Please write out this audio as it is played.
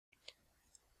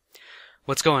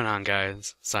What's going on,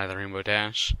 guys? Side of the Rainbow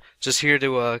Dash. Just here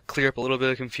to clear up a little bit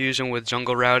of confusion with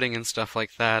jungle routing and stuff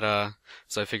like that.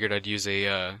 So I figured I'd use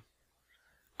a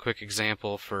quick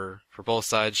example for both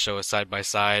sides, show a side by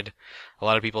side. A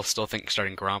lot of people still think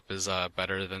starting Gromp is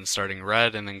better than starting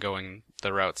red and then going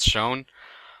the routes shown.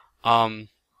 So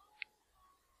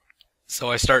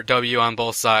I start W on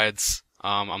both sides.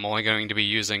 I'm only going to be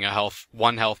using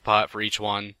one health pot for each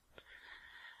one.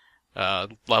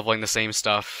 Leveling the same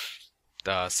stuff.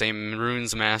 Same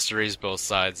runes masteries both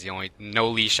sides. No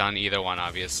leash on either one,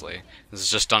 obviously. This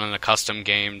is just done in a custom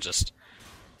game, just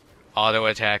auto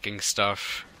attacking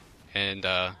stuff and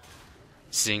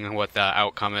seeing what the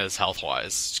outcome is health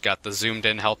wise. Got the zoomed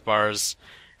in health bars,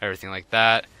 everything like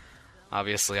that.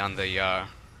 Obviously on the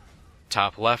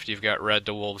top left you've got red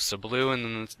to wolves to blue, and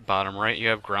then the bottom right you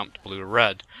have Gromp to blue to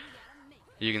red.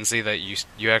 You can see that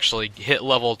you actually hit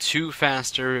level 2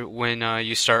 faster when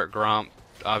you start Gromp,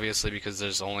 obviously because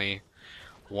there's only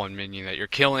one minion that you're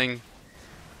killing.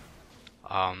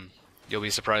 You'll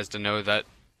be surprised to know that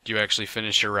you actually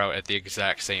finish your route at the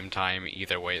exact same time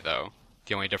either way though.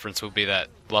 The only difference will be that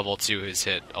level 2 is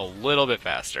hit a little bit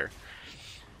faster.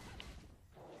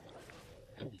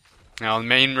 Now the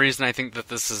main reason I think that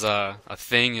this is a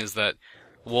thing is that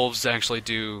wolves actually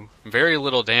do very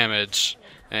little damage,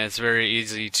 and it's very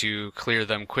easy to clear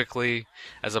them quickly,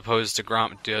 as opposed to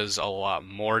Gromp does a lot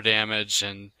more damage,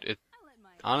 and it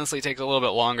honestly takes a little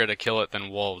bit longer to kill it than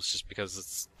wolves, just because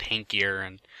it's tankier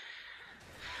and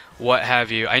what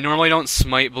have you. I normally don't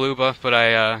smite blue buff, but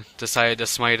I decided to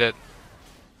smite it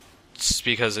just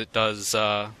because it does,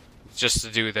 just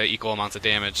to do the equal amounts of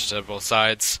damage to both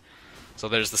sides. So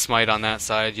there's the smite on that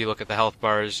side. You look at the health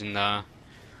bars, and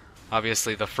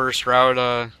obviously the first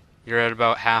route, you're at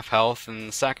about half health, and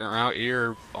the second route,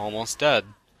 you're almost dead.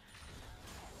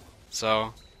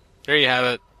 So, there you have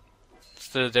it. It's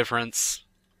the difference.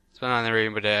 It's been on the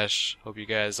Rainbow Dash. Hope you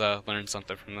guys learned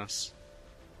something from this.